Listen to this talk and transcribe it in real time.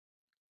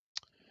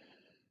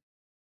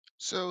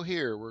So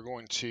here we're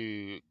going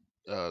to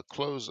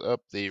close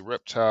up the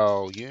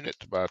reptile unit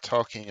by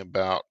talking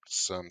about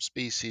some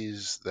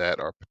species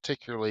that are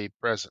particularly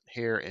present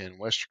here in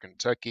Western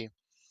Kentucky.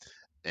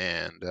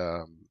 And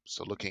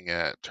so looking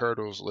at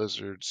turtles,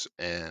 lizards,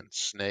 and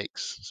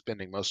snakes,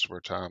 spending most of our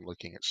time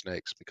looking at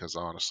snakes because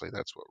honestly,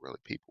 that's what really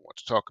people want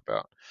to talk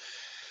about.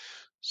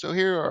 So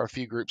here are a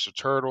few groups of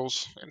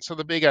turtles. And so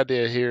the big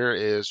idea here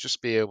is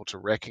just be able to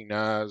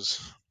recognize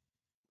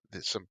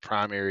some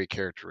primary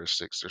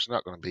characteristics. There's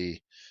not going to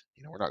be,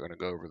 we're not going to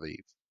go over the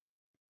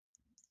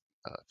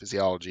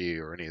physiology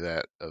or any of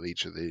that of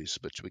each of these,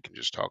 but we can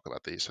just talk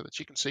about these so that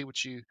you can see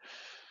what you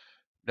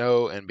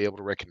know and be able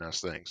to recognize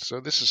things.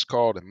 So this is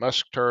called a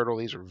musk turtle.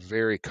 These are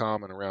very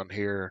common around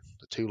here.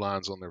 The two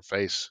lines on their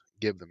face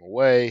give them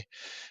away,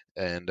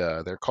 and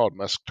they're called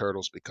musk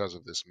turtles because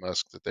of this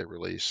musk that they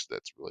release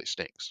that really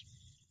stinks.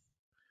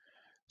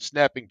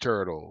 Snapping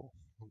turtle.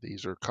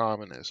 These are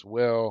common as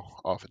well.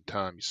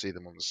 Oftentimes you see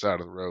them on the side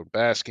of the road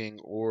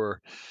basking,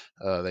 or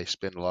they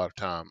spend a lot of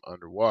time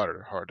underwater.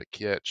 They're hard to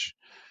catch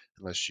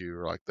unless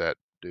you're like that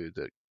dude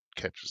that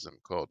catches them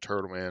called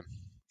Turtle Man,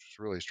 which is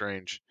really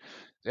strange.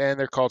 And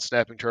they're called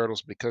snapping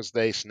turtles because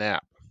they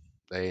snap.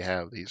 They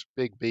have these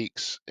big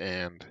beaks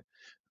and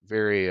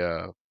very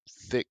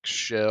thick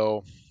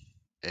shell,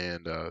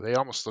 and they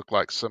almost look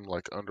like some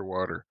like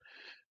underwater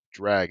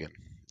dragon.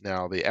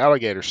 Now the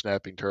alligator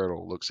snapping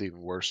turtle looks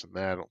even worse than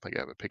that. I don't think I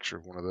have a picture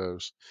of one of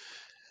those.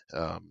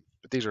 But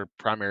these are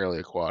primarily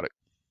aquatic.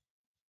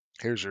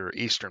 Here's your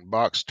eastern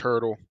box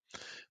turtle.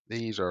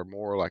 These are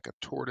more like a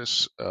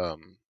tortoise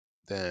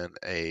than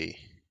a,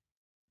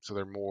 so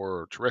they're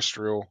more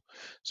terrestrial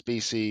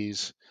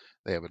species.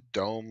 They have a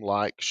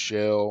dome-like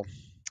shell,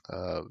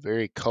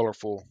 very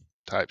colorful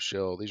type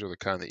shell. These are the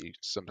kind that you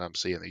sometimes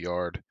see in the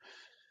yard.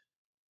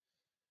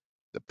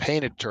 The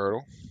painted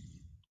turtle,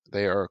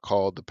 they are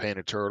called the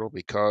painted turtle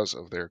because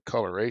of their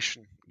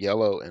coloration,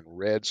 yellow and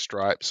red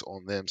stripes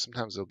on them.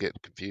 Sometimes they'll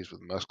get confused with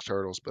musk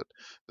turtles, but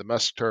the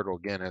musk turtle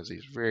again has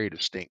these very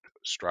distinct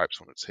stripes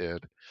on its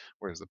head,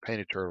 whereas the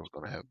painted turtle is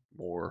going to have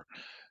more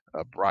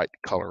bright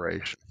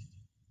coloration.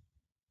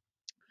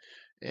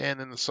 And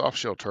then the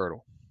softshell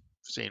turtle.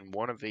 I've seen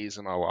one of these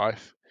in my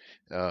life.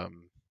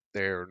 Um,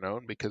 they're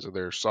known because of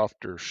their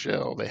softer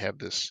shell. They have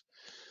this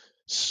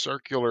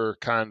circular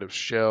kind of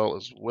shell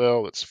as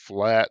well. It's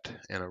flat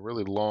and a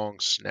really long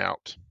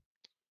snout.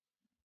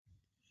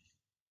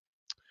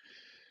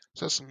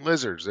 So some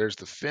lizards. There's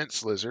the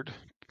fence lizard.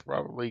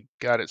 Probably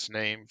got its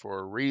name for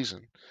a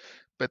reason,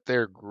 but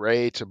they're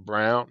gray to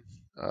brown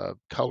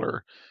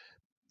color.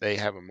 They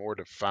have a more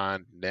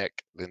defined neck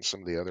than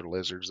some of the other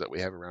lizards that we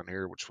have around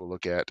here, which we'll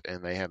look at,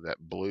 and they have that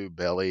blue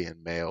belly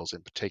in males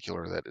in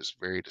particular that is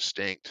very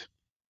distinct.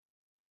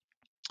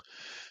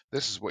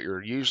 This is what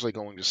you're usually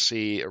going to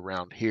see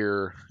around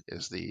here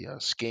is the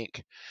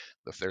skink.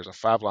 If there's a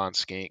five-line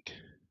skink,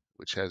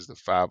 which has the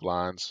five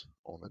lines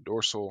on the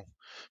dorsal,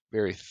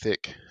 very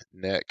thick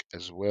neck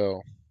as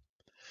well.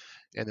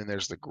 And then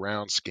there's the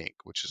ground skink,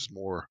 which is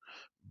more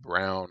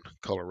brown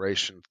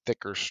coloration,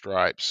 thicker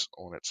stripes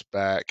on its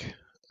back,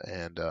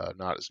 and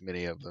not as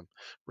many of them.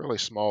 Really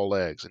small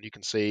legs, and you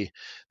can see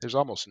there's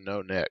almost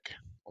no neck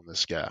on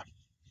this guy.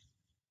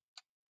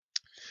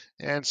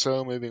 And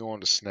so moving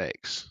on to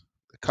snakes.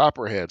 The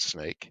copperhead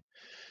snake,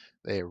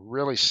 they have a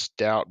really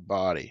stout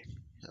body.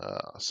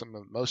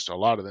 A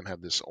lot of them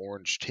have this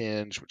orange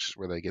tinge, which is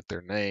where they get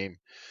their name.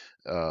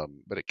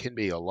 But it can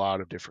be a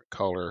lot of different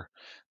color.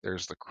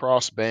 There's the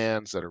cross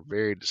bands that are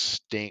very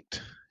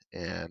distinct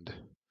and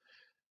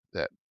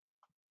that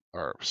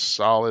are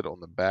solid on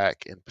the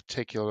back in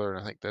particular,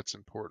 and I think that's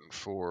important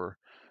for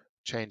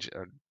change.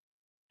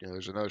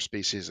 There's another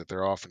species that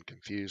they're often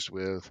confused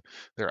with.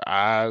 Their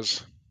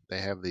eyes, they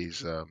have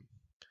these.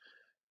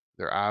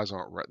 Their eyes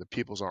aren't the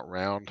pupils aren't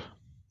round,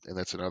 and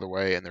that's another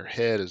way. And their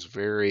head is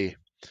very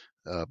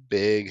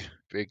big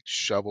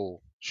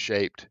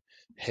shovel-shaped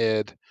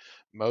head.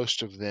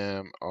 Most of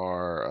them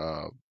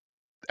are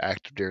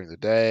active during the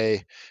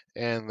day,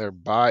 and their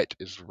bite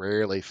is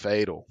rarely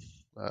fatal,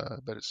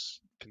 but it's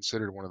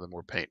considered one of the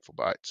more painful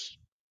bites.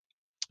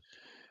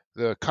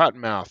 The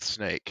cottonmouth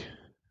snake,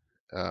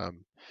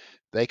 um,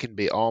 they can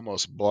be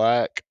almost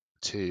black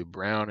to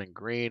brown and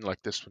green,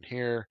 like this one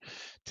here,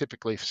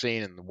 typically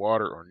seen in the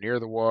water or near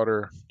the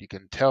water. You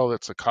can tell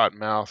it's a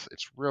cottonmouth.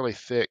 It's really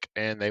thick,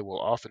 and they will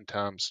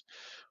oftentimes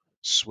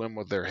swim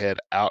with their head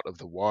out of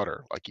the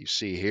water, like you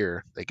see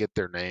here. They get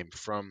their name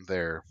from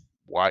their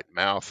white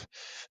mouth.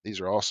 These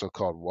are also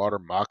called water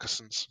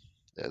moccasins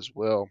as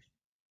well,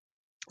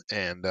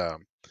 and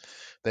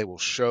they will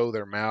show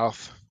their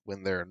mouth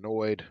when they're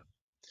annoyed,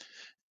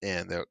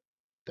 and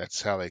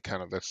that's how they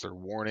that's their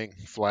warning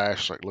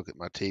flash, like look at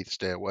my teeth,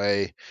 stay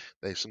away.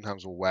 They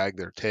sometimes will wag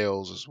their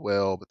tails as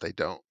well, but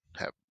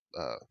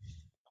uh,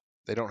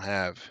 they don't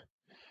have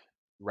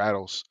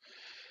rattles.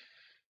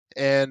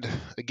 And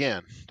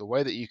again, the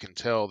way that you can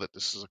tell that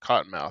this is a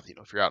cottonmouth,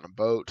 if you're out in a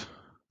boat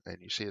and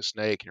you see a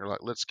snake and you're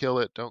like, let's kill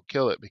it, don't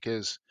kill it,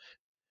 because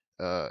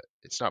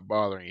It's not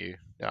bothering you.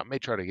 Now, it may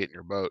try to get in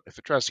your boat. If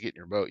it tries to get in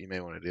your boat, you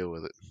may want to deal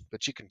with it.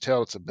 But you can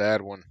tell it's a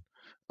bad one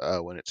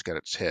when it's got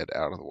its head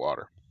out of the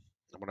water.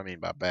 And what I mean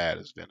by bad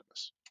is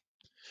venomous.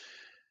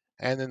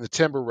 And then the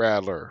timber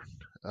rattler,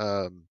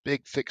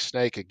 big thick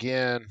snake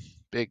again,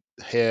 big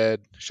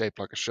head shaped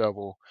like a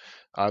shovel.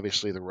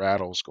 Obviously, the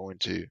rattle is going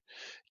to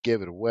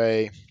give it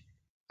away.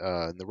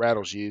 And the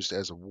rattle's used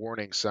as a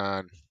warning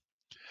sign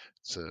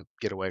to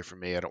get away from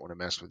me. I don't want to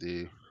mess with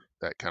you,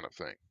 that kind of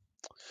thing.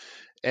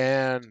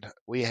 And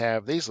we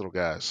have these little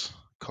guys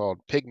called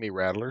pygmy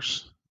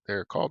rattlers.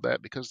 They're called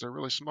that because they're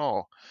really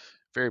small,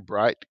 very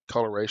bright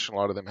coloration. A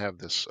lot of them have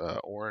this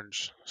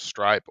orange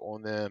stripe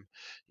on them,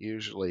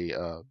 usually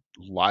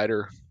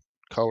lighter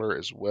color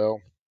as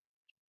well,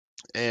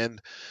 and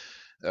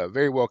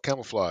very well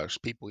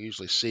camouflaged. People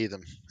usually see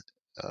them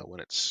when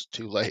it's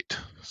too late.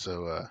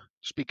 So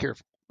just be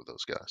careful with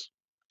those guys.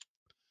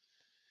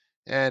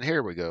 And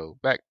here we go,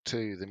 back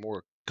to the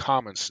more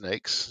common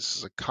snakes. This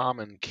is a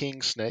common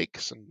king snake.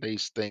 Some of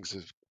these things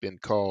have been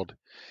called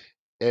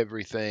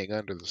everything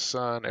under the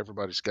sun.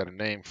 Everybody's got a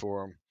name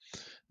for them.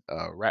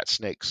 Rat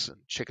snakes and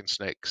chicken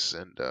snakes,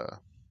 and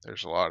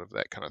there's a lot of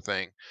that kind of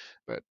thing.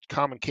 But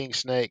common king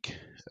snake,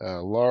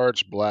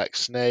 large black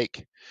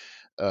snake,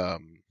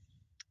 um,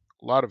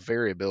 a lot of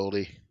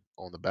variability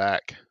on the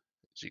back,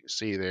 as you can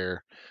see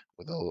there,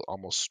 with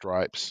almost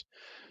stripes.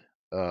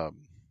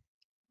 Um,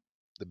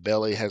 the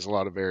belly has a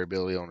lot of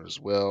variability on it as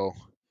well.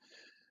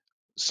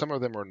 Some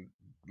of them are,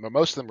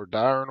 most of them are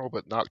diurnal,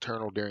 but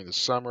nocturnal during the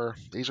summer.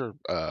 These are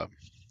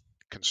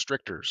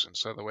constrictors, and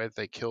so the way that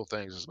they kill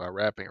things is by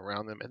wrapping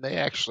around them, and they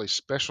actually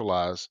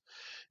specialize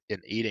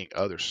in eating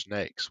other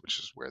snakes, which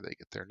is where they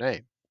get their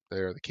name. They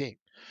are the king.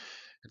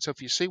 And so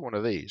if you see one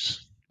of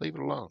these, leave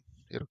it alone.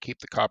 It'll keep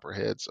the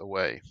copperheads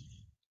away.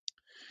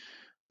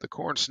 The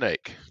corn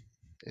snake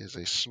is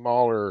a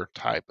smaller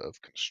type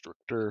of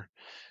constrictor.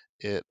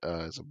 It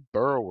is a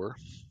burrower,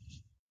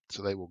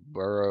 so they will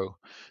burrow.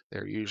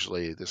 They're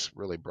usually this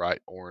really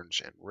bright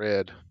orange and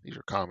red. These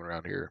are common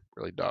around here,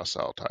 really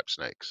docile type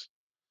snakes.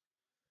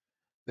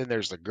 Then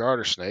there's the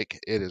garter snake.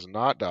 It is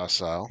not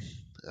docile.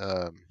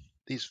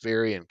 These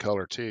vary in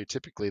color too.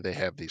 Typically, they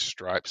have these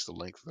stripes the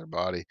length of their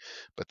body,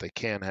 but they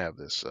can have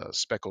this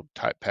speckled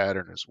type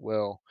pattern as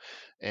well.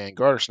 And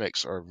garter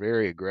snakes are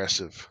very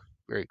aggressive,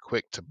 very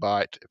quick to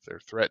bite if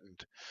they're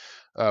threatened,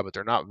 but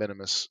they're not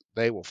venomous.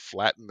 They will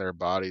flatten their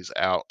bodies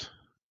out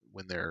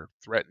when they're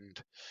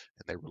threatened,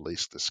 and they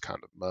release this kind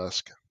of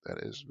musk that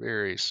is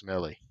very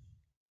smelly.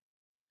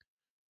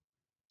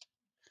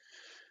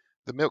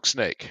 The milk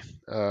snake.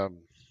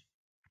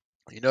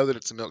 You know that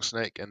it's a milk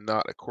snake and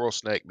not a coral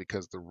snake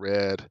because the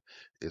red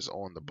is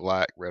on the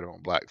black, red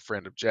on black,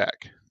 friend of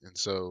Jack. And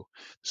so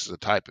this is a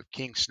type of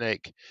king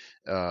snake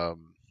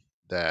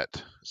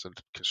that is a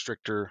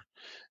constrictor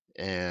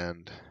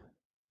and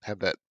have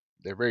that.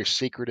 They're very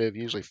secretive,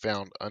 usually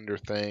found under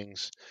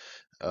things.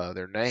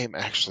 Their name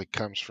actually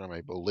comes from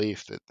a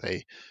belief that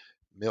they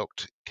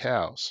milked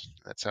cows.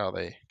 That's how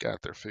they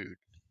got their food.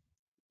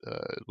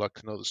 I'd like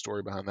to know the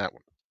story behind that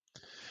one.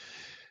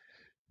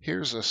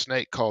 Here's a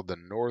snake called the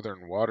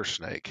northern water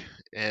snake,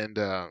 and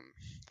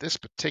this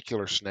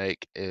particular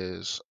snake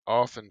is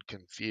often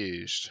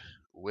confused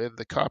with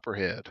the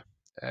copperhead,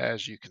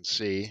 as you can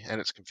see,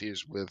 and it's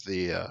confused with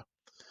the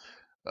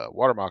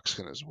water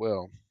moccasin as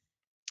well.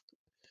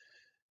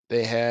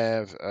 They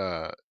have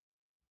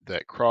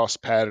that cross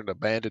pattern, a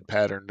banded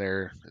pattern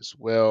there as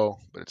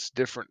well, but it's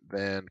different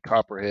than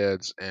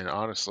copperheads. And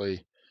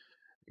honestly,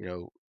 you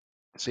know,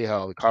 see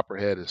how the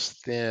copperhead is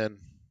thin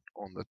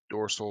on the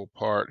dorsal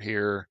part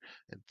here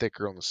and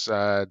thicker on the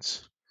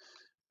sides,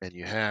 and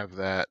you have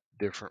that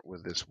different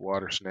with this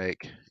water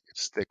snake.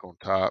 It's thick on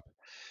top.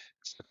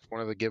 It's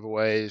one of the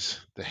giveaways.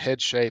 The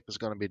head shape is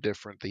going to be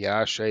different. The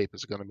eye shape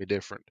is going to be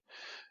different.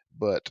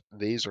 But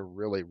these are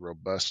really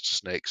robust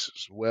snakes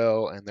as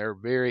well, and they're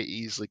very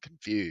easily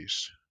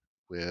confused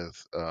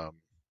with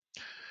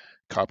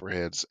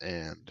copperheads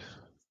and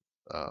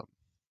um,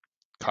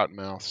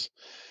 cottonmouths.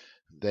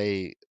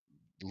 They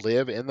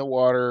live in the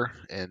water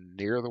and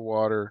near the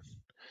water.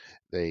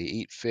 They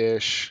eat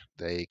fish.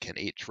 They can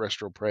eat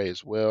terrestrial prey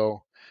as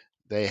well.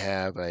 They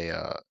have they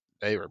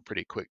are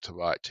pretty quick to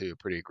bite too, a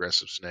pretty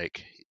aggressive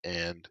snake,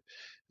 and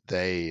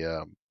they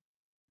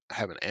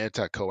have an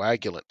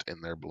anticoagulant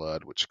in their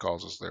blood, which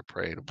causes their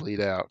prey to bleed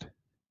out,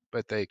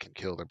 but they can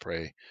kill their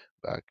prey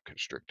by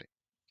constricting.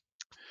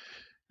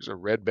 There's a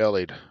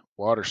red-bellied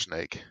water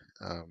snake,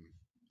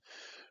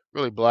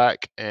 really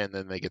black, and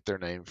then they get their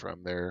name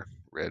from their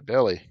red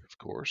belly, of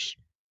course.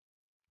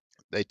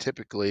 They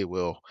typically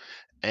will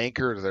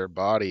anchor their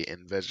body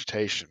in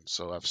vegetation,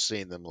 so I've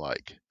seen them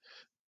like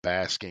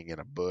basking in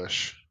a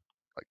bush,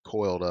 like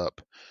coiled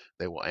up.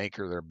 They will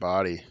anchor their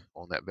body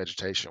on that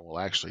vegetation, will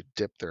actually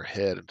dip their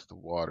head into the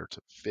water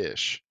to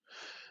fish.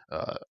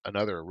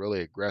 Another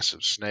really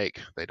aggressive snake.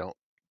 They don't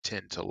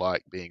tend to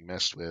like being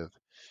messed with.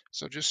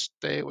 So just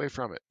stay away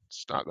from it.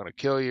 It's not going to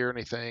kill you or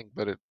anything,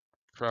 but it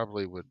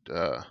probably would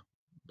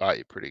bite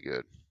you pretty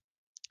good.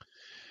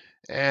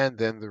 And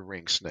then the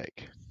ring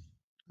snake.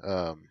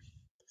 Um,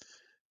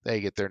 They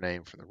get their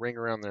name from the ring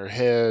around their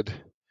head,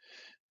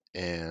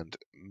 and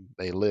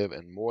they live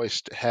in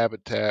moist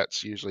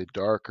habitats, usually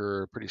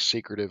darker, pretty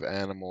secretive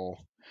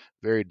animal,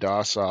 very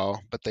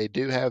docile, but they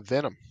do have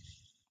venom.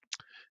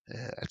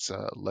 It's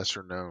a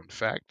lesser known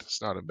fact.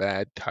 It's not a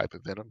bad type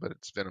of venom, but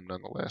it's venom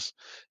nonetheless.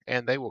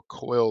 And they will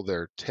coil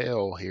their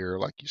tail here,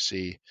 like you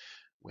see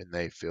when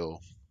they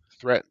feel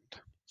threatened.